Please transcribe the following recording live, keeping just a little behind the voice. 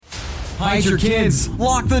hide your kids,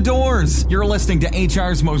 lock the doors. You're listening to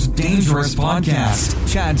HR's most dangerous podcast.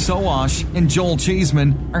 Chad Sowash and Joel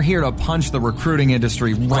Cheeseman are here to punch the recruiting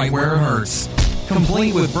industry right where it hurts.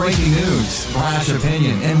 Complete with breaking news, brash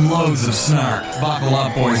opinion, and loads of snark. Buckle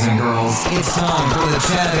up, boys and girls. It's time for the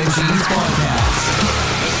Chad and Cheese Podcast.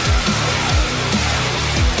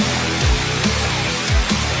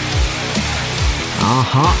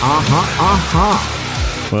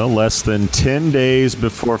 Well, less than 10 days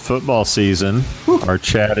before football season, are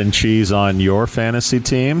Chad and Cheese on your fantasy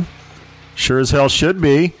team? Sure as hell should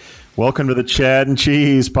be. Welcome to the Chad and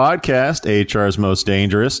Cheese Podcast, HR's most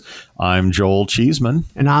dangerous. I'm Joel Cheeseman.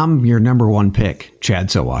 And I'm your number one pick, Chad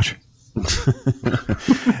Sowash.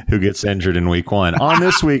 Who gets injured in week one. On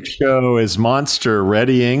this week's show is Monster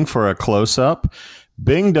readying for a close-up.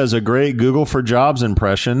 Bing does a great Google for Jobs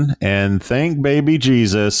impression, and thank baby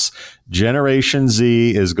Jesus, Generation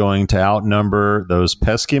Z is going to outnumber those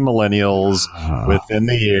pesky millennials within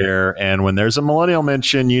the year. And when there's a millennial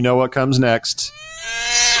mention, you know what comes next.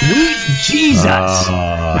 Sweet Jesus.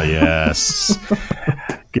 Oh, yes.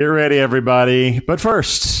 Get ready, everybody. But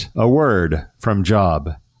first, a word from Job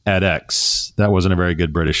at X. That wasn't a very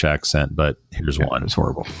good British accent, but here's one. It's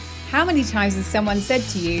horrible. How many times has someone said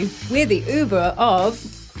to you, we're the Uber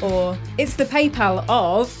of, or it's the PayPal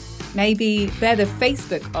of, maybe they're the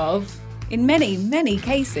Facebook of? In many, many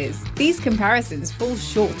cases, these comparisons fall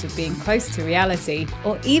short of being close to reality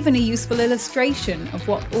or even a useful illustration of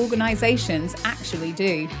what organizations actually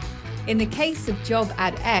do. In the case of Job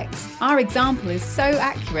Ad X, our example is so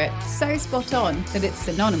accurate, so spot on, that it's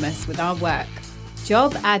synonymous with our work.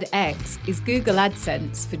 Job Ad X is Google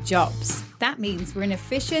AdSense for jobs. That means we're an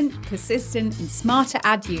efficient, persistent, and smarter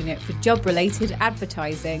ad unit for job-related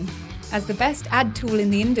advertising. As the best ad tool in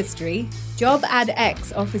the industry, Job Ad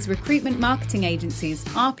X offers recruitment marketing agencies,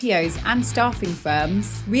 RPOs, and staffing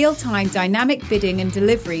firms real-time dynamic bidding and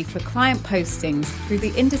delivery for client postings through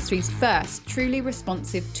the industry's first truly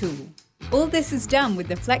responsive tool. All this is done with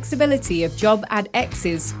the flexibility of Job Ad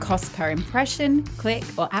X's cost per impression, click,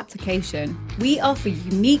 or application. We offer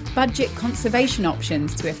unique budget conservation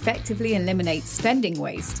options to effectively eliminate spending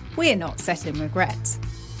waste. We're not set in regret.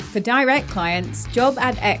 For direct clients, Job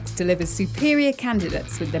Ad X delivers superior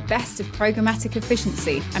candidates with the best of programmatic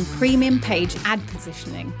efficiency and premium page ad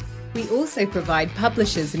positioning. We also provide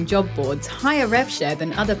publishers and job boards higher rev share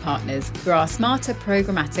than other partners through our smarter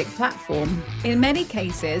programmatic platform. In many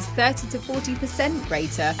cases, 30 to 40%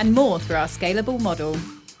 greater and more through our scalable model.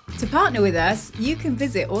 To partner with us, you can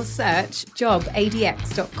visit or search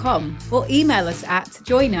jobadx.com or email us at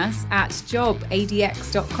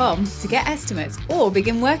joinus@jobadx.com to get estimates or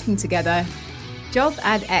begin working together. Job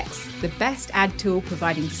Ad X, the best ad tool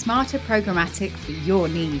providing smarter programmatic for your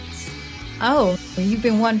needs. Oh, you've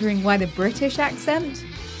been wondering why the British accent?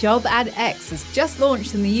 Job Ad X has just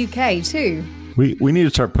launched in the UK too. We need to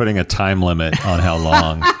start putting a time limit on how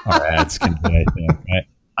long our ads can be, I think.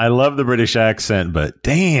 I love the British accent, but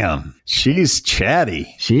damn, she's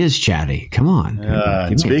chatty. She is chatty. Come on.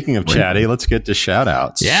 And speaking of chatty, let's get to shout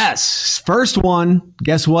outs. Yes. First one.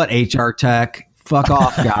 Guess what, HR Tech? Fuck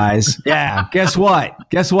off, guys. Yeah. Guess what?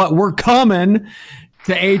 We're coming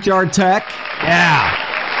to HR Tech. Yeah.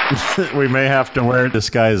 We may have to wear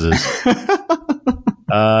disguises.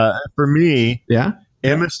 For me,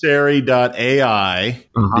 Emissary.ai,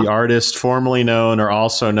 the artist formerly known or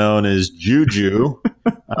also known as Juju,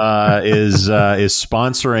 is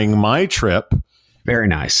sponsoring my trip. Very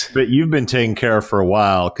nice. But you've been taken care of for a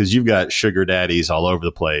while because you've got sugar daddies all over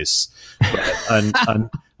the place.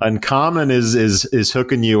 But Uncommon is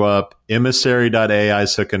hooking you up. Emissary.ai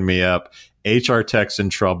is hooking me up. HR Tech's in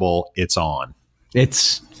trouble. It's on.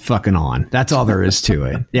 It's fucking on. That's all there is to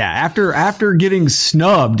it. Yeah. After getting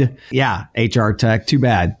snubbed. Yeah. HR Tech. Too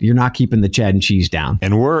bad. You're not keeping the Chad and Cheese down.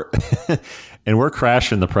 And we're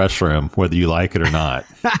crashing the press room, whether you like it or not.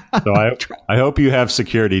 So I hope you have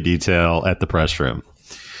security detail at the press room.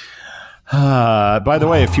 By the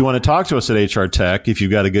way, if you want to talk to us at HR Tech, if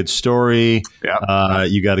you've got a good story,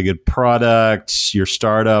 you got a good product, your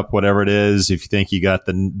startup, whatever it is, if you think you got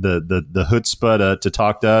the chutzpah to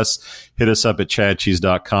talk to us, hit us up at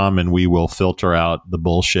chadcheese.com and we will filter out the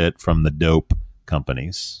bullshit from the dope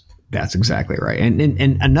companies. That's exactly right. And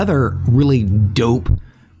another really dope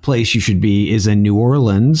place you should be is in New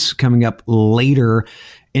Orleans coming up later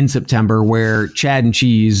in September, where Chad and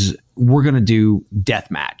Cheese, we're going to do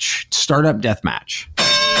deathmatch, startup deathmatch.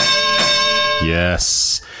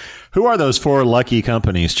 Yes. Who are those four lucky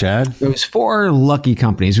companies, Chad? Those four lucky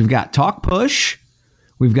companies. We've got Talk Push,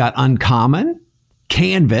 we've got Uncommon,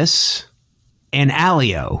 Canvas, and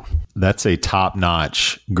Alio. that's a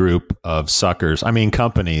top-notch group of suckers. I mean,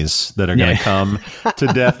 companies that are going to come to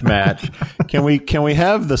deathmatch. Can we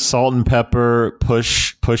have the Salt and Pepper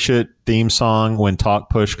Push It theme song when Talk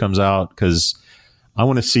Push comes out? Because I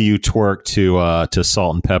want to see you twerk to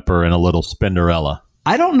Salt and Pepper and a little Spinderella.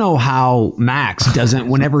 I don't know how Max doesn't,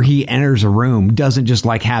 whenever he enters a room, doesn't just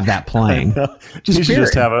like have that playing. He should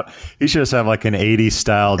just have like an 80s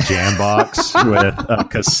style jam box with a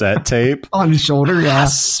cassette tape on his shoulder.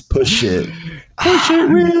 Yes, push it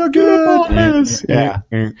real good. Yeah.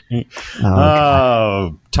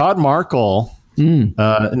 Todd Markle,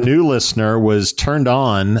 a new listener, was turned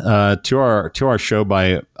on to our show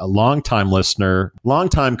by a longtime listener,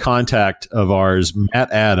 longtime contact of ours,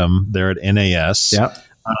 Matt Adam, there at NAS. Yep.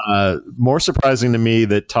 More surprising to me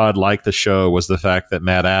that Todd liked the show was the fact that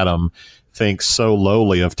Matt Adam thinks so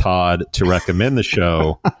lowly of Todd to recommend the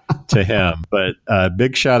show to him. But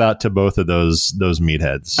big shout out to both of those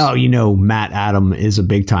meatheads. Oh, Matt Adam is a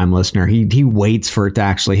big time listener. He waits for it to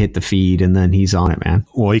actually hit the feed and then he's on it, man.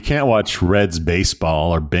 Well, he can't watch Reds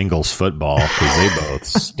baseball or Bengals football because they both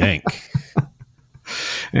stink.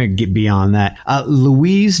 Get beyond that.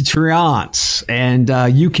 Louise Triance and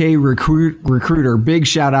UK recruiter, big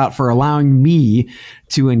shout out for allowing me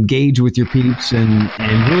to engage with your peeps and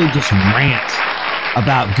really just rant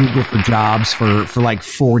about Google for Jobs for like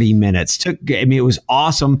 40 minutes. It was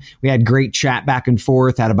awesome. We had great chat back and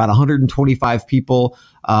forth, had about 125 people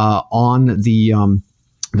on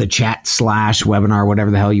the chat / webinar, whatever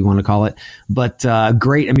the hell you want to call it. But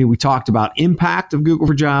great. I mean, we talked about impact of Google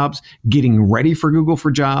for Jobs, getting ready for Google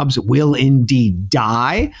for Jobs, will indeed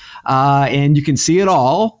die. And you can see it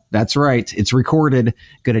all. That's right. It's recorded.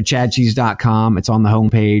 Go to chadcheese.com. It's on the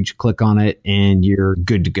homepage. Click on it and you're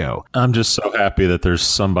good to go. I'm just so happy that there's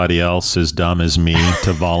somebody else as dumb as me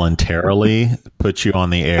to voluntarily put you on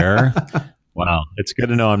the air. Wow. It's good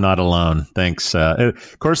to know I'm not alone. Thanks.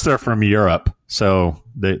 Of course, they're from Europe, so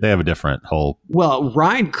they have a different whole. Well,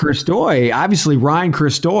 Ryan Christoy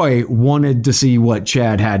wanted to see what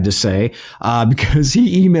Chad had to say because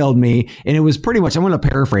he emailed me, and it was pretty much, I'm going to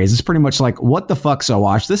paraphrase, it's pretty much like, what the fuck,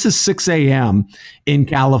 Sowash? This is 6 a.m. in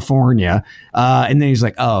California. And then he's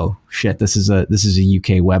like, oh, shit, this is a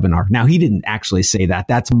UK webinar. Now, he didn't actually say that.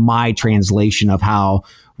 That's my translation of how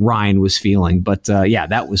Ryan was feeling. But yeah,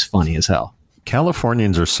 that was funny as hell.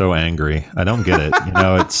 Californians are so angry. I don't get it.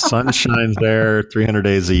 It's sun shines there 300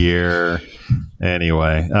 days a year.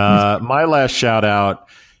 Anyway, my last shout out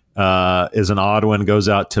is an odd one. Goes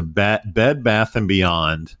out to Bed Bath &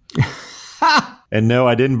 Beyond. And no,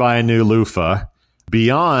 I didn't buy a new loofah.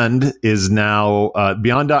 Beyond is now,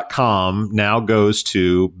 Beyond.com now goes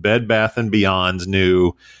to Bed Bath & Beyond's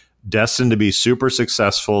new destined to be super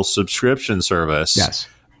successful subscription service. Yes.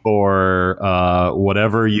 For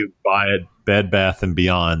whatever you buy at Bed Bath &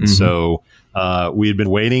 Beyond. Mm-hmm. So we had been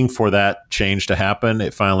waiting for that change to happen.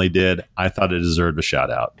 It finally did. I thought it deserved a shout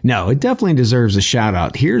out. No, it definitely deserves a shout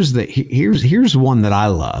out. Here's one that I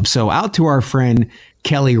love. So out to our friend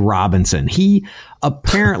Kelly Robinson. He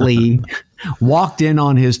apparently walked in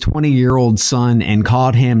on his 20-year-old son and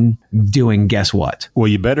caught him doing guess what? Well,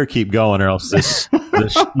 you better keep going or else this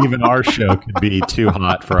even our show could be too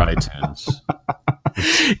hot for iTunes.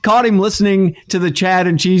 Caught him listening to the Chad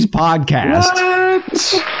and Cheese podcast. What? I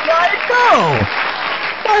know.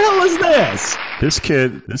 What the hell is this?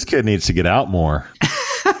 This kid needs to get out more.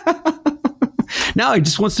 No, he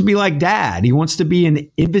just wants to be like Dad. He wants to be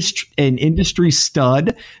an industry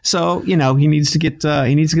stud. So he needs to get a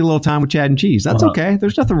little time with Chad and Cheese. That's okay.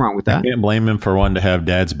 There's nothing wrong with that. I can't blame him for wanting to have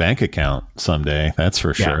Dad's bank account someday. That's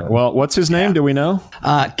for sure. Well, what's his name? Do we know?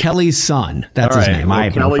 Kelly's son. That's his name.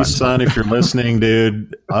 Well, Kelly's son. If you're listening,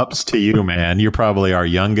 dude, ups to you, man. You're probably our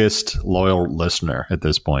youngest loyal listener at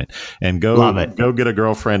this point. And go get a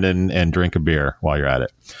girlfriend and drink a beer while you're at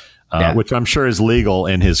it, which I'm sure is legal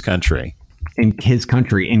in his country. In his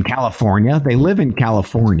country, in California. They live in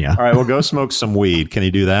California. All right, well, go smoke some weed. Can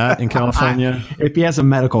he do that in California? If he has a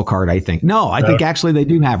medical card, I think. No, I think actually they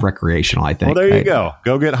do have recreational, I think. Well, there you go.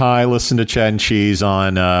 Go get high, listen to Chad and Cheese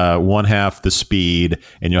on 1/2 the speed,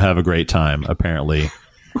 and you'll have a great time, apparently,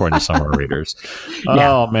 according to some of our readers.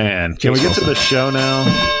 Yeah. Oh, man. Can we get to the show now?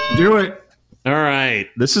 Do it. All right.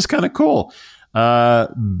 This is kind of cool.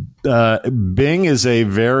 Bing is a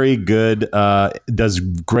very good, does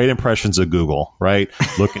great impressions of Google, right?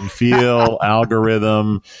 Look and feel,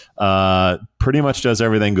 algorithm, pretty much does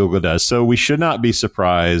everything Google does. So we should not be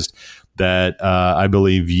surprised that I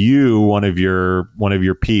believe one of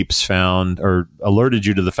your peeps found or alerted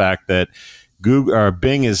you to the fact that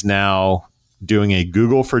Bing is now doing a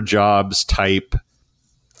Google for Jobs type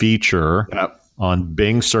feature on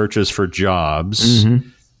Bing searches for jobs. Mm-hmm.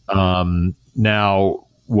 Now,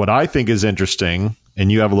 what I think is interesting,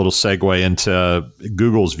 and you have a little segue into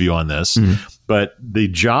Google's view on this, but the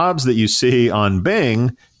jobs that you see on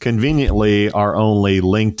Bing conveniently are only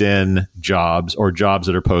LinkedIn jobs or jobs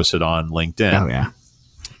that are posted on LinkedIn. Oh, yeah.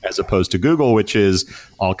 As opposed to Google, which is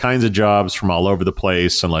all kinds of jobs from all over the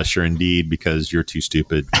place, unless you're Indeed because you're too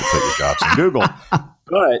stupid to put your jobs in Google.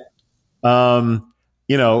 But,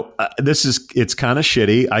 it's kind of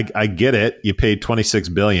shitty. I get it. You paid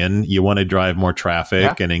 $26 billion. You want to drive more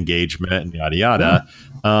traffic and engagement and yada, yada.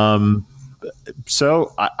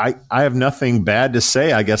 So I have nothing bad to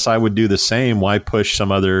say. I guess I would do the same. Why push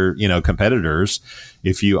some other, competitors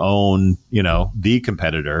if you own, the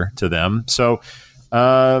competitor to them? So,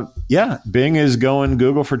 Bing is going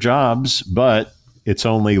Google for jobs, but it's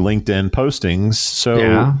only LinkedIn postings.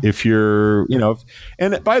 So if you're,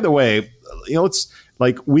 and by the way, it's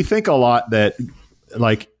like we think a lot that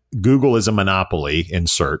like Google is a monopoly in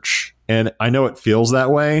search. And I know it feels that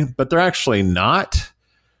way, but they're actually not.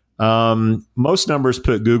 Most numbers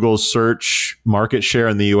put Google's search market share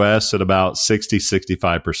in the US at about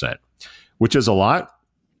 60-65%, which is a lot.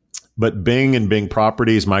 But Bing and Bing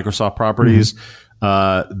properties, Microsoft properties,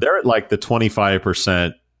 they're at like the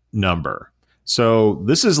 25% number. So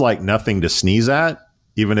this is like nothing to sneeze at,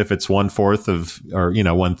 even if it's 1/4 of, or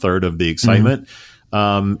 1/3 of the excitement.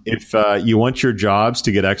 If you want your jobs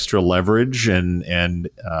to get extra leverage and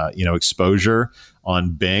exposure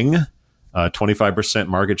on Bing, 25%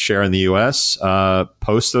 market share in the US,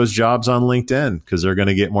 post those jobs on LinkedIn because they're going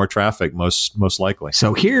to get more traffic most likely.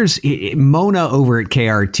 So here's Mona over at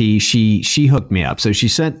KRT. She hooked me up. So she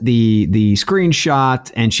sent the screenshot,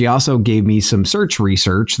 and she also gave me some search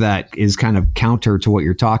research that is kind of counter to what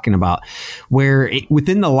you're talking about, where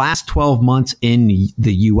within the last 12 months in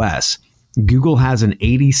the US, Google has an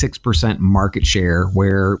 86% market share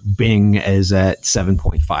where Bing is at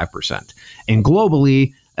 7.5%. And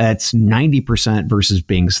globally, that's 90% versus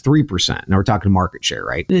Bing's 3%. Now we're talking market share,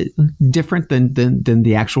 right? Different than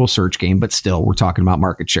the actual search game, but still we're talking about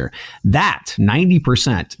market share. That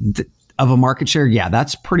 90% of a market share,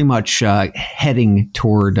 that's pretty much heading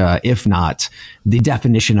toward, if not the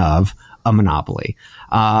definition of a monopoly.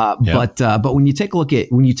 But when you take a look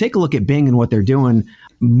at Bing and what they're doing,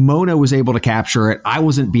 Mona was able to capture it. I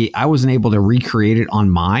wasn't able to recreate it on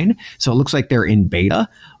mine, so it looks like they're in beta.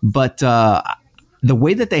 But the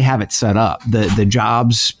way that they have it set up, the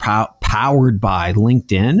jobs powered by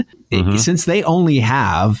LinkedIn, since they only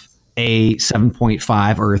have a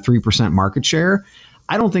 7.5 or a 3% market share,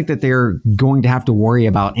 I don't think that they're going to have to worry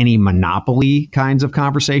about any monopoly kinds of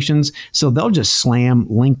conversations. So they'll just slam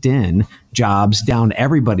LinkedIn jobs down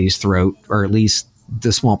everybody's throat, or at least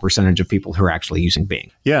the small percentage of people who are actually using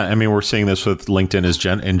Bing. Yeah, I mean, we're seeing this with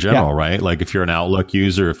LinkedIn in general, right? Like if you're an Outlook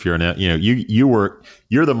user, if you're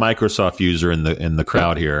you're the Microsoft user in the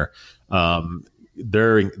crowd here.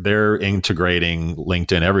 They're integrating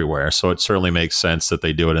LinkedIn everywhere, so it certainly makes sense that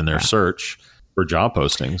they do it in their search for job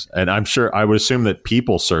postings. And I would assume that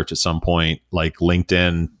people search at some point, like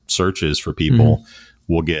LinkedIn searches for people.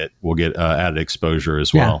 We'll get added exposure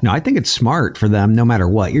as well. No, I think it's smart for them no matter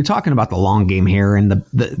what. You're talking about the long game here, and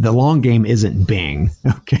the long game isn't Bing.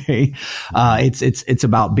 Okay. It's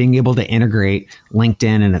about being able to integrate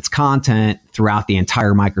LinkedIn and its content throughout the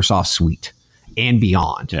entire Microsoft suite and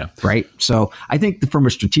beyond. Yeah. Right. So I think from a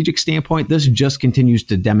strategic standpoint, this just continues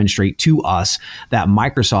to demonstrate to us that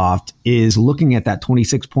Microsoft is looking at that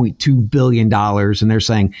 $26.2 billion and they're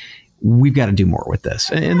saying, we've got to do more with this.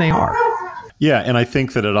 And they are. Yeah, and I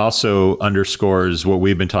think that it also underscores what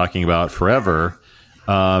we've been talking about forever,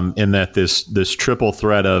 in that this triple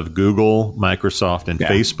threat of Google, Microsoft, and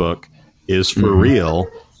Facebook is for real.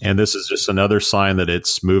 And this is just another sign that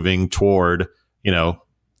it's moving toward,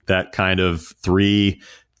 that kind of three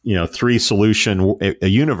solution a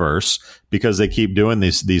universe, because they keep doing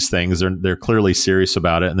these things. They're clearly serious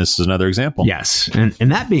about it, and this is another example. Yes, and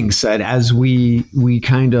that being said, as we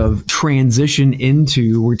kind of transition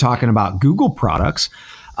into, we're talking about Google products.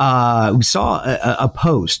 We saw a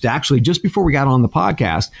post actually just before we got on the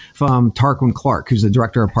podcast from Tarquin Clark, who's the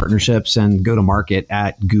director of partnerships and go-to-market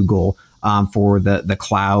at Google. For the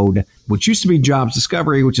cloud, which used to be Jobs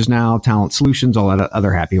Discovery, which is now Talent Solutions, all that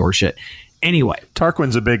other happy horse shit. Anyway,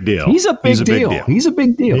 Tarquin's a big deal. He's a big deal. He's a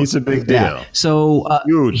big deal. Yeah. So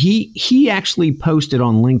he actually posted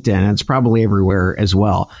on LinkedIn, and it's probably everywhere as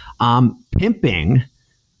well, pimping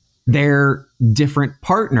their different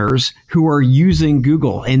partners who are using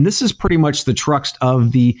Google. And this is pretty much the crux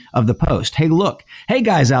of the post. Hey, look, hey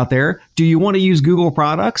guys out there, do you want to use Google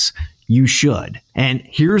products? You should. And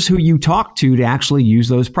here's who you talk to actually use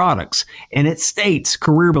those products. And it states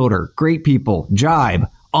CareerBuilder, Great People, Jibe,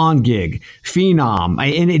 On Gig, Phenom,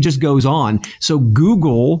 and it just goes on. So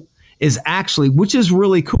Google is actually, which is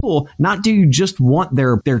really cool. Not do you just want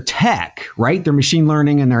their tech, right? Their machine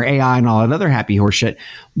learning and their AI and all that other happy horse shit,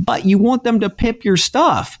 but you want them to pimp your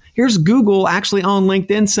stuff. Here's Google actually on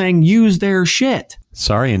LinkedIn saying use their shit.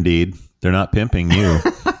 Sorry, indeed. They're not pimping you.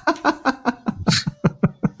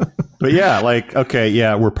 But yeah, like, okay,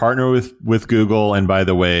 yeah, we're partnered with Google. And by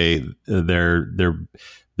the way,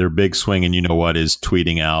 their big swing, and you know what, is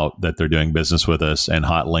tweeting out that they're doing business with us and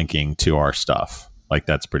hot linking to our stuff. Like,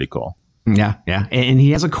 that's pretty cool. Yeah, yeah. And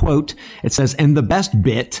he has a quote. It says, and the best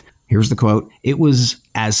bit, here's the quote, it was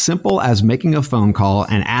as simple as making a phone call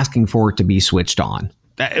and asking for it to be switched on.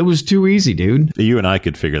 It was too easy, dude. You and I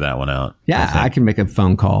could figure that one out. Yeah, I can make a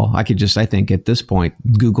phone call. I think at this point,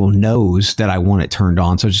 Google knows that I want it turned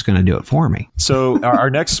on, so it's just going to do it for me. So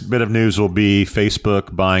our next bit of news will be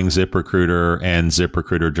Facebook buying ZipRecruiter and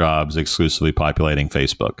ZipRecruiter jobs exclusively populating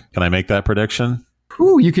Facebook. Can I make that prediction?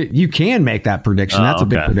 Ooh, you can make that prediction. That's a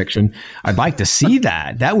big prediction. I'd like to see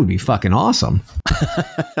that. That would be fucking awesome.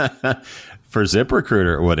 For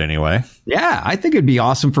ZipRecruiter, it would anyway. Yeah, I think it'd be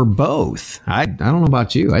awesome for both. I don't know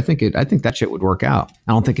about you. I think that shit would work out.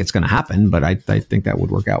 I don't think it's going to happen, but I think that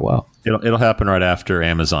would work out well. It'll happen right after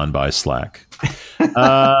Amazon buys Slack.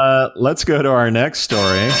 Let's go to our next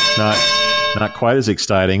story. Not quite as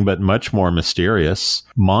exciting, but much more mysterious.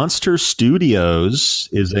 Monster Studios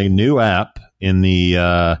is a new app in the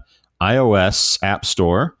iOS App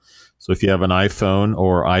Store. So if you have an iPhone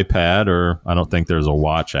or iPad, or I don't think there's a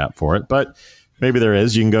watch app for it, but maybe there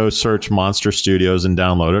is, you can go search Monster Studios and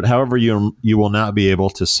download it. However, you will not be able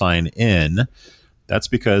to sign in. That's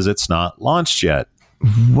because it's not launched yet.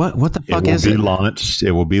 What the fuck is it?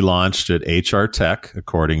 It will be launched at HR Tech,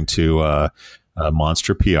 according to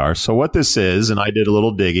Monster PR. So what this is, and I did a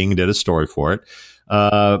little digging, did a story for it.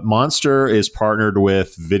 Monster is partnered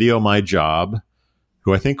with Video My Job,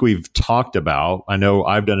 who I think we've talked about. I know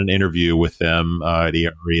I've done an interview with them at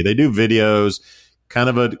ERE. They do videos, kind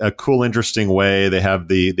of a cool, interesting way. They have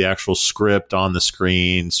the actual script on the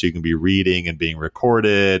screen, so you can be reading and being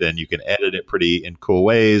recorded, and you can edit it in cool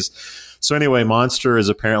ways. So anyway, Monster is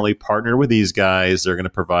apparently partnered with these guys. They're going to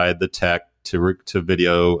provide the tech to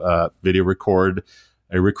video record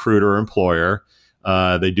a recruiter or employer.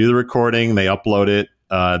 They do the recording, they upload it,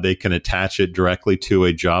 they can attach it directly to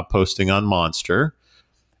a job posting on Monster.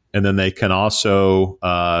 And then they can also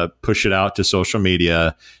push it out to social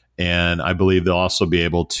media. And I believe they'll also be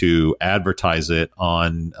able to advertise it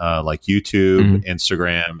on like YouTube,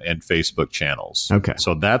 Instagram, and Facebook channels. Okay.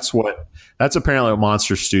 So that's apparently what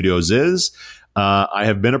Monster Studios is. I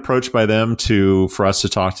have been approached by them for us to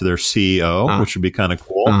talk to their CEO, which would be kind of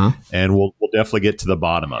cool. And we'll definitely get to the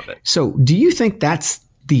bottom of it. So do you think that's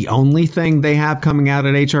the only thing they have coming out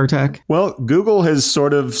at HR Tech? Well, Google has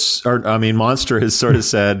Monster has sort of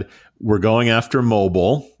said, we're going after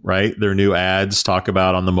mobile, right? Their new ads talk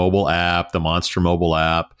about on the mobile app, the Monster mobile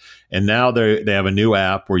app. And now they have a new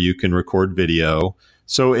app where you can record video.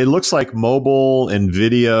 So it looks like mobile and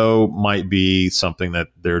video might be something that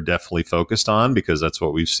they're definitely focused on, because that's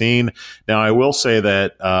what we've seen. Now, I will say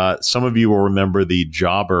that some of you will remember the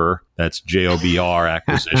Jobber, that's JOBR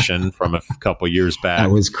acquisition from a couple years back. That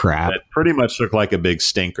was crap. That pretty much looked like a big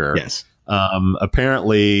stinker. Yes.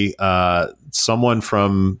 Apparently, someone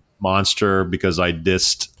from Monster, because I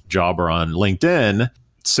dissed Jobber on LinkedIn,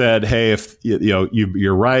 said, "Hey, if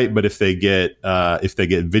you're right, but if they get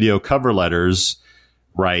video cover letters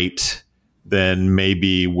right, then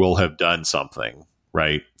maybe we'll have done something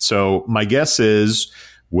right." So my guess is,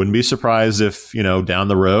 wouldn't be surprised if down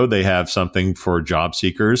the road they have something for job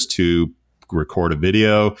seekers to record a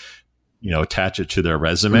video, attach it to their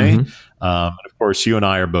resume. Of course, you and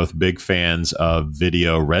I are both big fans of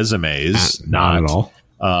video resumes. Not at all.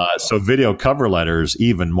 So video cover letters,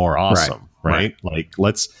 even more awesome, right? Like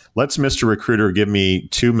let's Mr. Recruiter give me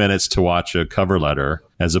 2 minutes to watch a cover letter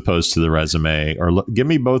as opposed to the resume, or give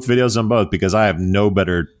me both videos on both, because I have no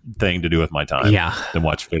better thing to do with my time than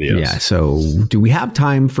watch videos. Yeah. So do we have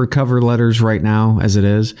time for cover letters right now as it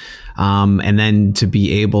is? And then to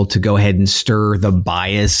be able to go ahead and stir the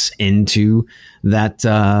bias into that,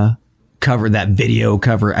 cover, that video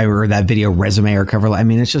cover, or that video resume or cover. I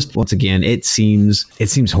mean, it's just, once again, it seems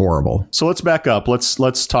horrible. So let's back up.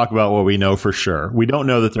 Let's talk about what we know for sure. We don't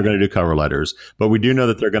know that they're going to do cover letters, but we do know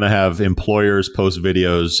that they're going to have employers post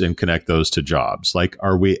videos and connect those to jobs. Like,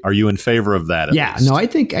 are you in favor of that? Yeah, no, I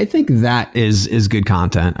think that is good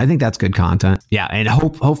content. I think that's good content. Yeah. And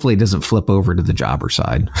hopefully it doesn't flip over to the jobber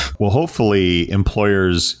side. Well, hopefully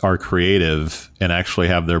employers are creative and actually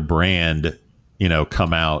have their brand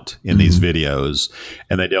come out in these videos,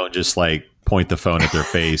 and they don't just like point the phone at their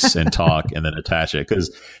face and talk and then attach it, because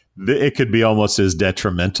it could be almost as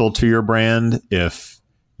detrimental to your brand if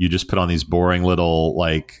you just put on these boring little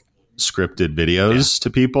like scripted videos to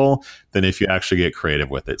people than if you actually get creative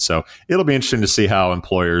with it. So it'll be interesting to see how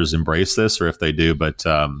employers embrace this, or if they do. But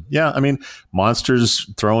I mean,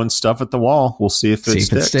 Monster's throwing stuff at the wall. We'll see if it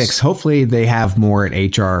sticks. Hopefully they have more at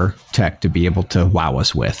HR Tech to be able to wow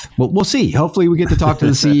us with. We'll see. Hopefully we get to talk to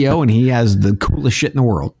the CEO and he has the coolest shit in the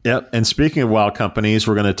world. Yep. And speaking of wow companies,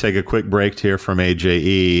 we're going to take a quick break here from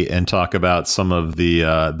AJE and talk about some of the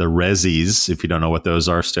Rezzies. If you don't know what those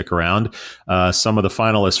are, stick around. Some of the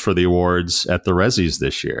finalists for the awards at the Rezzies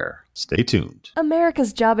this year. Stay tuned.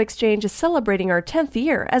 America's Job Exchange is celebrating our 10th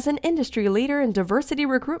year as an industry leader in diversity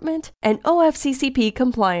recruitment and OFCCP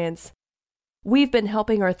compliance. We've been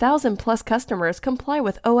helping our 1,000-plus customers comply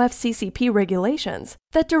with OFCCP regulations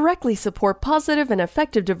that directly support positive and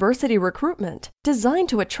effective diversity recruitment, designed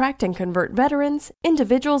to attract and convert veterans,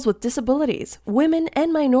 individuals with disabilities, women,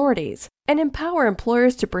 and minorities, and empower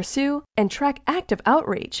employers to pursue and track active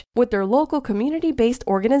outreach with their local community-based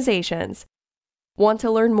organizations. Want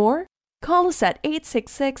to learn more? Call us at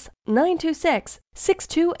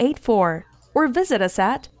 866-926-6284 or visit us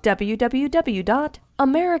at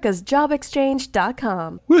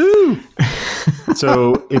www.americasjobexchange.com. Woohoo!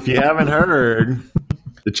 So if you haven't heard,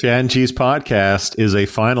 the Chad and Cheese podcast is a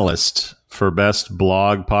finalist for Best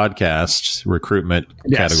Blog Podcast recruitment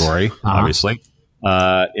category, obviously.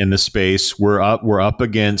 In the space, we're up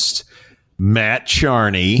against Matt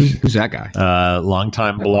Charney. Who's that guy?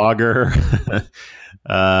 Longtime blogger,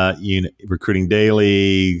 Recruiting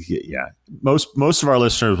Daily. Yeah, most of our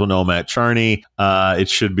listeners will know Matt Charney. It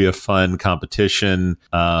should be a fun competition.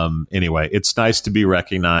 Anyway, it's nice to be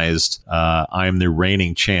recognized. I'm the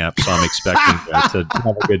reigning champ, so I'm expecting to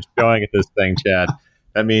have a good showing at this thing, Chad.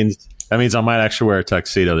 That means I might actually wear a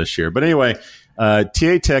tuxedo this year. But anyway, TA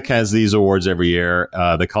Tech has these awards every year.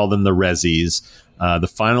 They call them the Rezzies. The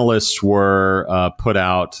finalists were put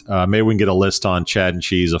out. Maybe we can get a list on Chad and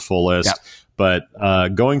Cheese, a full list. Yep. But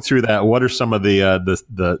going through that, what are some of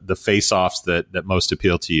the face-offs that most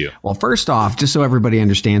appeal to you? Well, first off, just so everybody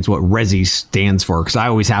understands what Rezzy stands for, because I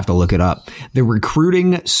always have to look it up, the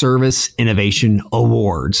Recruiting Service Innovation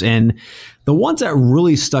Awards. And the ones that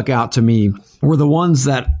really stuck out to me were the ones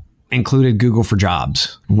that included Google for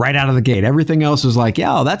Jobs right out of the gate. Everything else was like,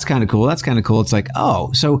 yeah, oh, that's kind of cool. That's kind of cool. It's like,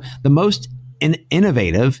 oh, so the most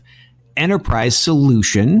innovative enterprise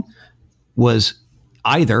solution was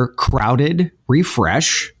either Crowded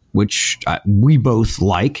Refresh, which we both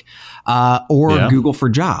like, or Google for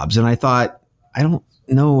Jobs. And I thought, I don't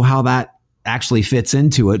know how that actually fits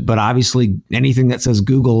into it, but obviously anything that says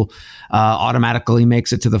Google automatically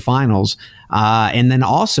makes it to the finals. And then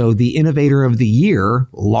also the Innovator of the Year,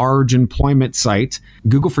 large employment site,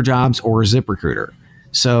 Google for Jobs or ZipRecruiter.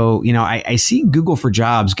 So, I see Google for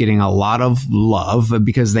Jobs getting a lot of love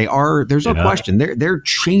because there's no question, they're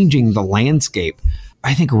changing the landscape.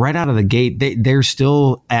 I think right out of the gate, they're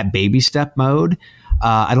still at baby step mode.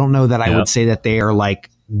 I don't know that I would say that they are like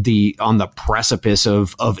on the precipice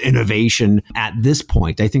of innovation at this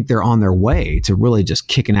point. I think they're on their way to really just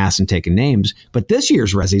kicking ass and taking names. But this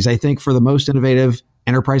year's Rezzies, I think for the most innovative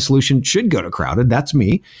enterprise solution should go to Crowded. That's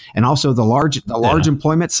me. And also the large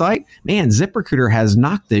employment site, man, ZipRecruiter has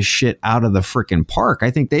knocked this shit out of the freaking park. I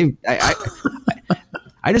think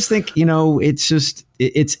I just think,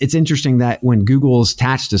 it's interesting that when Google is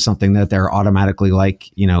attached to something that they're automatically like,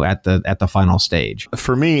 at the final stage.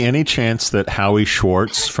 For me, any chance that Howie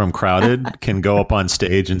Schwartz from Crowded can go up on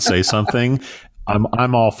stage and say something,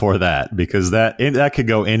 I'm all for that, because that could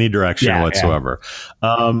go any direction whatsoever.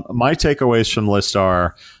 Yeah. My takeaways from the list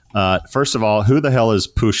are, first of all, who the hell is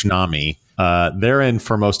Pushnami? They're in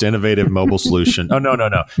for most innovative mobile solution. Oh, no.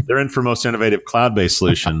 They're in for most innovative cloud-based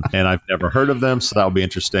solution, and I've never heard of them, so that'll be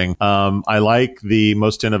interesting. I like the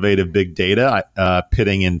most innovative big data,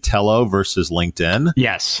 pitting Intello versus LinkedIn.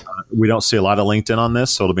 Yes. We don't see a lot of LinkedIn on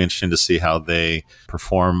this, so it'll be interesting to see how they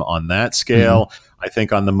perform on that scale. Mm-hmm. I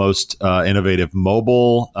think on the most innovative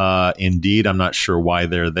mobile, Indeed, I'm not sure why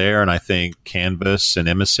they're there. And I think Canvas and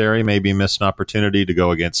Emissary maybe missed an opportunity to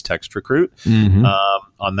go against Text Recruit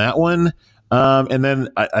on that one. And then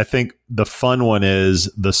I think the fun one is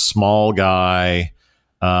the small guy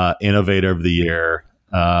innovator of the year,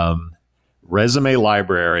 resume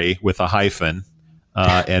library with a hyphen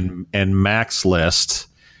and Mac's list,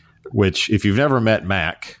 which if you've never met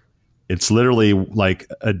Mac, it's literally like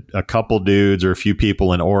a couple dudes or a few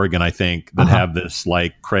people in Oregon, I think, that have this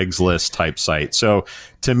like Craigslist type site. So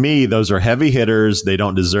to me, those are heavy hitters. They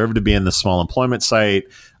don't deserve to be in the small employment site.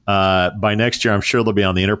 By next year, I'm sure they'll be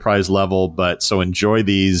on the enterprise level. But so enjoy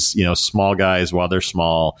these, small guys while they're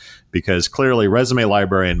small, because clearly Resume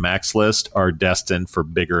Library and Max List are destined for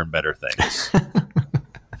bigger and better things.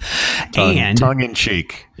 Tongue in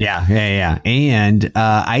cheek. Yeah. And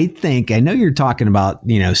I know you're talking about,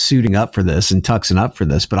 suiting up for this and tuxing up for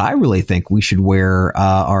this, but I really think we should wear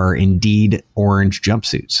our Indeed orange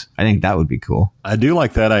jumpsuits. I think that would be cool. I do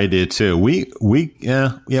like that idea too. We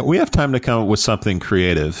have time to come up with something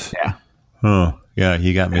creative. Yeah. Oh, yeah.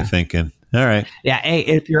 You got me thinking. All right. Yeah. Hey,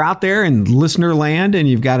 if you're out there in listener land and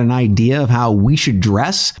you've got an idea of how we should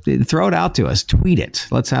dress, throw it out to us. Tweet it.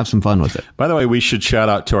 Let's have some fun with it. By the way, we should shout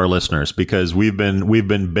out to our listeners, because we've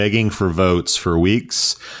been begging for votes for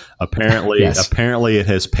weeks. Apparently, Yes. apparently it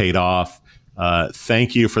has paid off.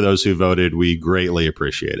 Thank you for those who voted. We greatly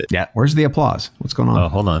appreciate it. Yeah. Where's the applause? What's going on? Oh,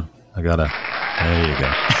 hold on. There you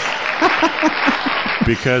go.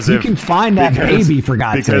 Because you can find that baby, for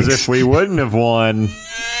God's Because sakes. if we wouldn't have won,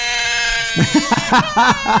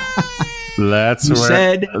 that's you where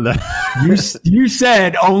said you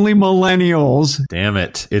said only millennials. Damn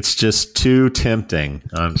it. It's just too tempting.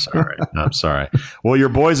 I'm sorry. Well, your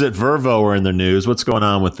boys at Vervo are in the news. What's going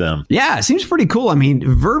on with them? Yeah, it seems pretty cool. I mean,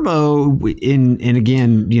 Vervo, and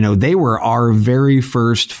again, they were our very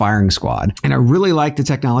first firing squad. And I really like the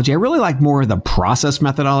technology. I really like more of the process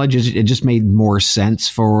methodology. It just made more sense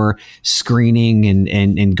for screening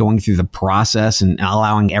and going through the process and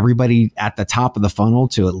allowing everybody at the top of the funnel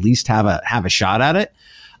to at least have a shot at it.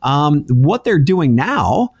 What they're doing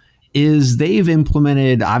now is they've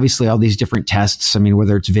implemented obviously all these different tests. I mean,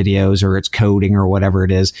 whether it's videos or it's coding or whatever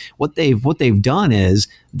it is, what they've done is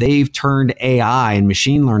they've turned AI and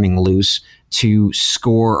machine learning loose to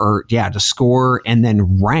score and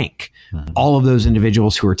then rank all of those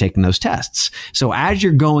individuals who are taking those tests. So as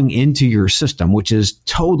you're going into your system, which is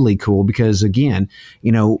totally cool, because again,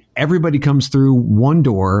 everybody comes through one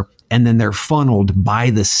door and then they're funneled by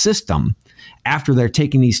the system after they're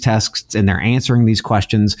taking these tests and they're answering these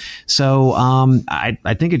questions. So I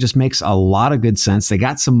think it just makes a lot of good sense. They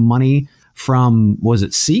got some money from, was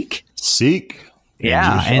it Seek? Seek.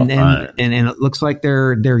 Yeah, and it looks like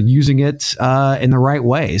they're using it in the right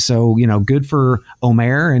way. So good for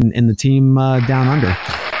Omer and the team down under.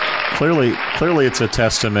 Clearly, it's a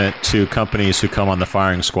testament to companies who come on the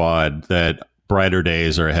firing squad that brighter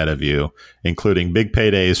days are ahead of you, including big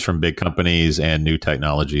paydays from big companies and new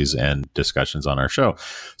technologies and discussions on our show.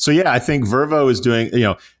 So yeah, I think Vervo is doing,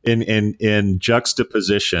 in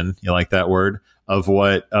juxtaposition, you like that word, of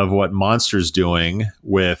what Monster's doing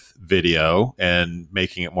with video and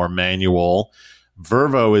making it more manual.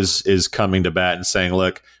 Vervo is coming to bat and saying,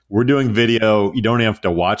 look, we're doing video. You don't have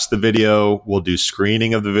to watch the video. We'll do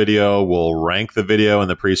screening of the video. We'll rank the video and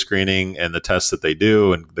the pre-screening and the tests that they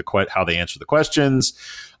do and how they answer the questions.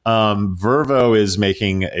 Vervo is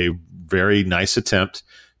making a very nice attempt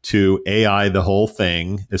to AI the whole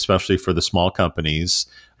thing, especially for the small companies,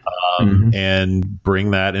 and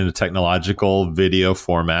bring that in a technological video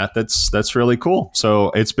format. That's really cool.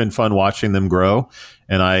 So it's been fun watching them grow,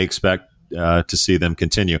 and I expect to see them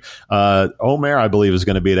continue. Omer, I believe, is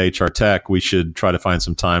going to be at HR Tech. We should try to find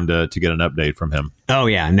some time to get an update from him. Oh,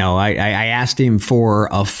 yeah. No, I asked him for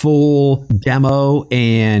a full demo,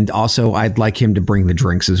 and also I'd like him to bring the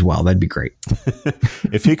drinks as well. That'd be great.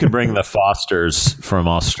 If he could bring the Fosters from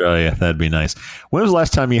Australia, that'd be nice. When was the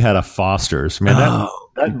last time you had a Fosters? Man,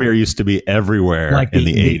 that beer used to be everywhere in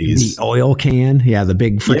the 80s. The oil can. Yeah, the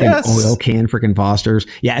big freaking oil can freaking Fosters.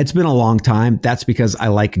 Yeah, it's been a long time. That's because I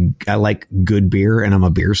like good beer, and I'm a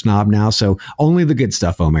beer snob now. So only the good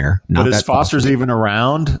stuff, Omer. But is Foster's even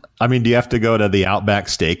around? I mean, do you have to go to the Outback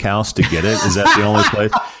Steakhouse to get it? Is that the only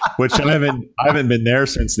place? Which I haven't been there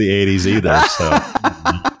since the 80s either. So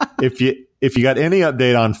if you got any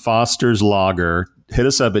update on Foster's Lager, hit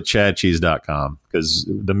us up at chadcheese.com, because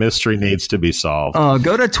the mystery needs to be solved.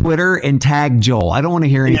 Go to Twitter and tag Joel. I don't want to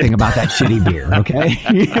hear anything about that shitty beer, okay?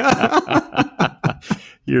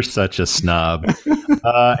 You're such a snob.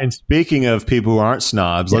 And speaking of people who aren't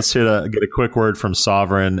snobs, let's get a quick word from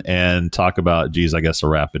Sovereign and talk about, a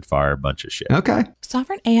rapid fire bunch of shit. Okay.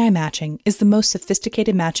 Sovereign AI matching is the most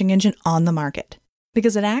sophisticated matching engine on the market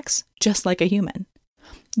because it acts just like a human.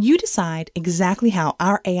 You decide exactly how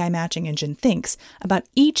our AI matching engine thinks about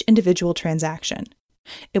each individual transaction.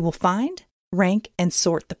 It will find, rank, and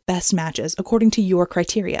sort the best matches according to your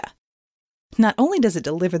criteria. Not only does it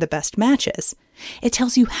deliver the best matches, it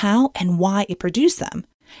tells you how and why it produced them,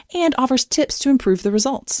 and offers tips to improve the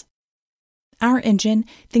results. Our engine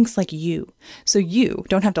thinks like you, so you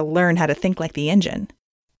don't have to learn how to think like the engine.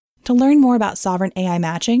 To learn more about Sovereign AI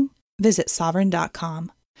matching, visit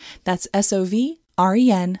sovereign.com. That's SOVREIGN.com.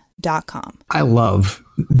 REN.com. I love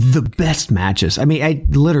the best matches. I mean,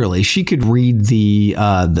 she could read the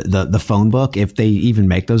phone book if they even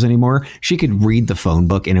make those anymore. She could read the phone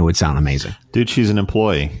book and it would sound amazing. Dude, she's an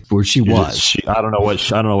employee. Where she was. I don't know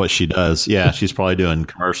what she does. Yeah, she's probably doing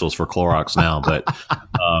commercials for Clorox now, but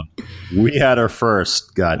we had her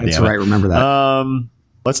first. God damn it. That's right. Remember that.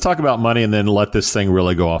 Let's talk about money and then let this thing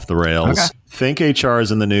really go off the rails. Okay. Think HR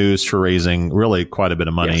is in the news for raising really quite a bit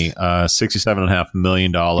of money, yes. $67.5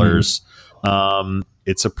 million.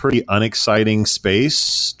 It's a pretty unexciting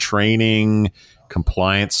space. Training,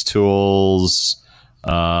 compliance tools.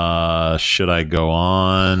 Should I go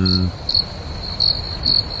on?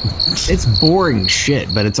 It's boring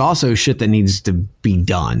shit, but it's also shit that needs to be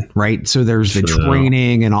done, right? So there's the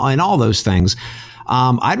training and all those things.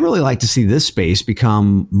 I'd really like to see this space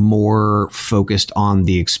become more focused on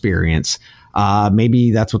the experience.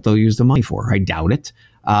 Maybe that's what they'll use the money for. I doubt it.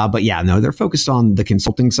 But yeah, no, they're focused on the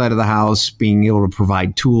consulting side of the house, being able to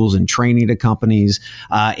provide tools and training to companies.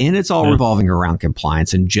 And it's all revolving around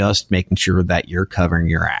compliance and just making sure that you're covering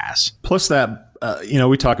your ass. Plus that,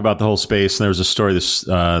 we talk about the whole space, and there was a story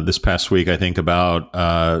this past week, I think, about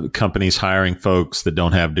companies hiring folks that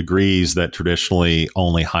don't have degrees that traditionally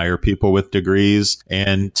only hire people with degrees.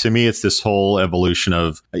 And to me, it's this whole evolution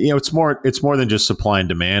of, it's more than just supply and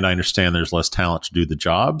demand. I understand there's less talent to do the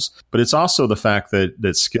jobs, but it's also the fact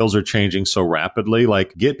that skills are changing so rapidly.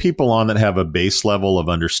 Like, get people on that have a base level of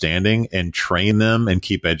understanding and train them and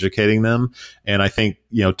keep educating them. And I think,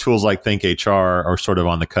 tools like Think HR are sort of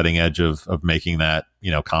on the cutting edge of making that,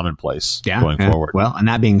 commonplace going forward. Well, and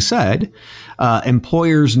that being said,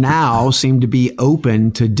 employers now seem to be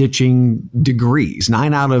open to ditching degrees.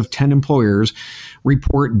 9 out of 10 employers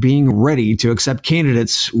report being ready to accept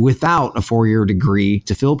candidates without a 4-year degree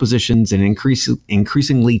to fill positions in an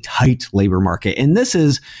increasingly tight labor market. And this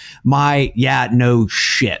is my no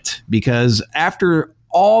shit, because after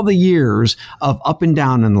all the years of up and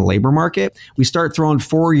down in the labor market, we start throwing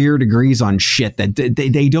 4-year degrees on shit that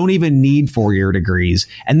they don't even need 4-year degrees.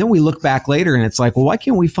 And then we look back later and it's like, well, why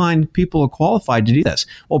can't we find people qualified to do this?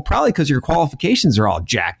 Well, probably because your qualifications are all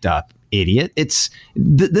jacked up, idiot.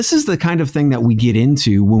 This is the kind of thing that we get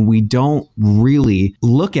into when we don't really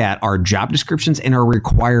look at our job descriptions and our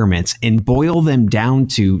requirements and boil them down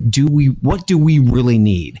to what do we really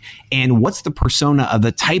need? And what's the persona of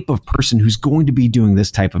the type of person who's going to be doing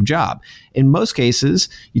this type of job? In most cases,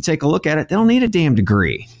 you take a look at it, they don't need a damn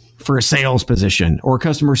degree for a sales position or a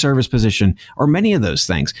customer service position or many of those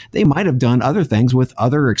things. They might have done other things with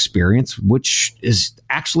other experience, which is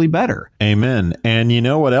actually better. Amen. And you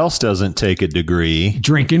know what else doesn't take a degree?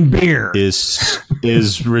 Drinking beer.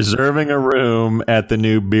 Is reserving a room at the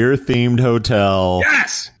new beer-themed hotel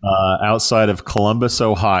outside of Columbus,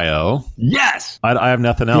 Ohio. Yes. I have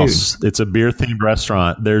nothing else. Dude. It's a beer-themed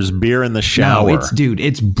restaurant. There's beer in the shower. No, it's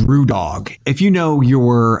Brewdog. If you know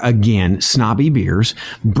your, again, snobby beers,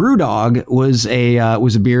 Brewdog was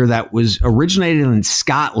a beer that was originated in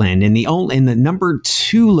Scotland, and the number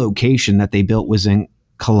 2 location that they built was in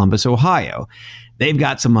Columbus, Ohio. They've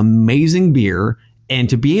got some amazing beer, and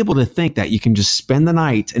to be able to think that you can just spend the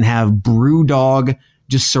night and have Brewdog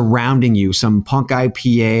just surrounding you, some punk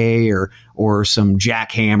IPA or some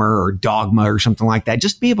Jackhammer or Dogma or something like that,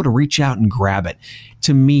 just be able to reach out and grab it.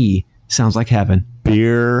 To me, sounds like heaven.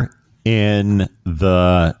 Beer in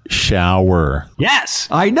the shower. Yes,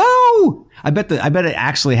 I know. I bet it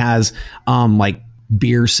actually has like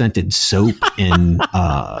beer scented soap and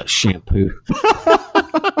shampoo.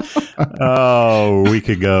 Oh, we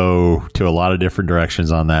could go to a lot of different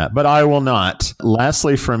directions on that, but I will not.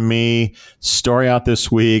 Lastly, from me, story out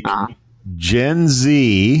this week. Gen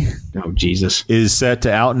Z is set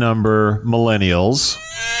to outnumber millennials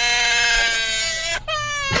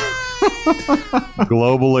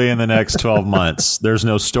globally in the next 12 months. There's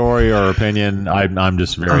no story or opinion. I'm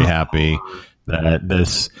just very happy that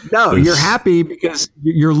this. You're happy because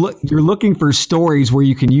you're looking for stories where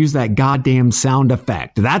you can use that goddamn sound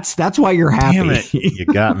effect. That's why you're happy. Damn it. You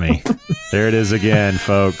got me. There it is again,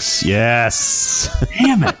 folks. Yes.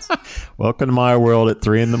 Damn it. Welcome to my world at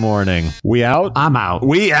 3 a.m. We out? I'm out.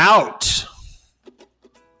 We out.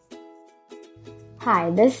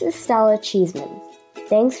 Hi, this is Stella Cheeseman.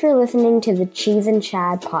 Thanks for listening to the Cheese and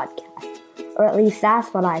Chad podcast, or at least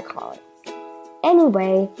that's what I call it.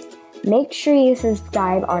 Anyway, make sure you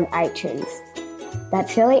subscribe on iTunes, that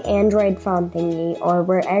silly Android phone thingy, or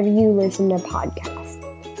wherever you listen to podcasts.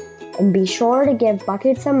 And be sure to give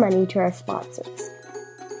buckets of money to our sponsors.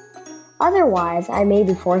 Otherwise, I may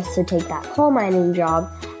be forced to take that coal mining job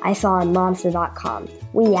I saw on Monster.com.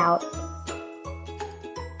 We out.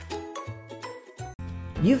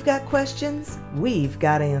 You've got questions, we've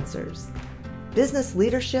got answers. Business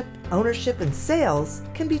leadership, ownership, and sales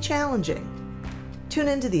can be challenging. Tune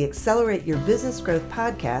into the Accelerate Your Business Growth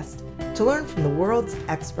podcast to learn from the world's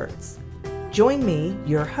experts. Join me,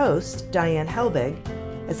 your host, Diane Helbig,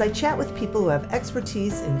 as I chat with people who have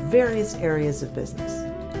expertise in various areas of business.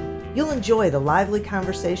 You'll enjoy the lively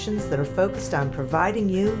conversations that are focused on providing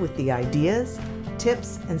you with the ideas,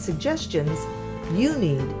 tips, and suggestions you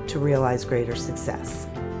need to realize greater success.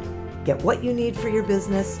 Get what you need for your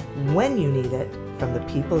business when you need it from the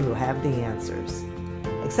people who have the answers.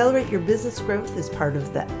 Accelerate Your Business Growth is part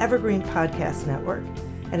of the Evergreen Podcast Network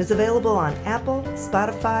and is available on Apple,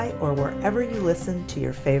 Spotify, or wherever you listen to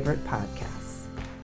your favorite podcasts.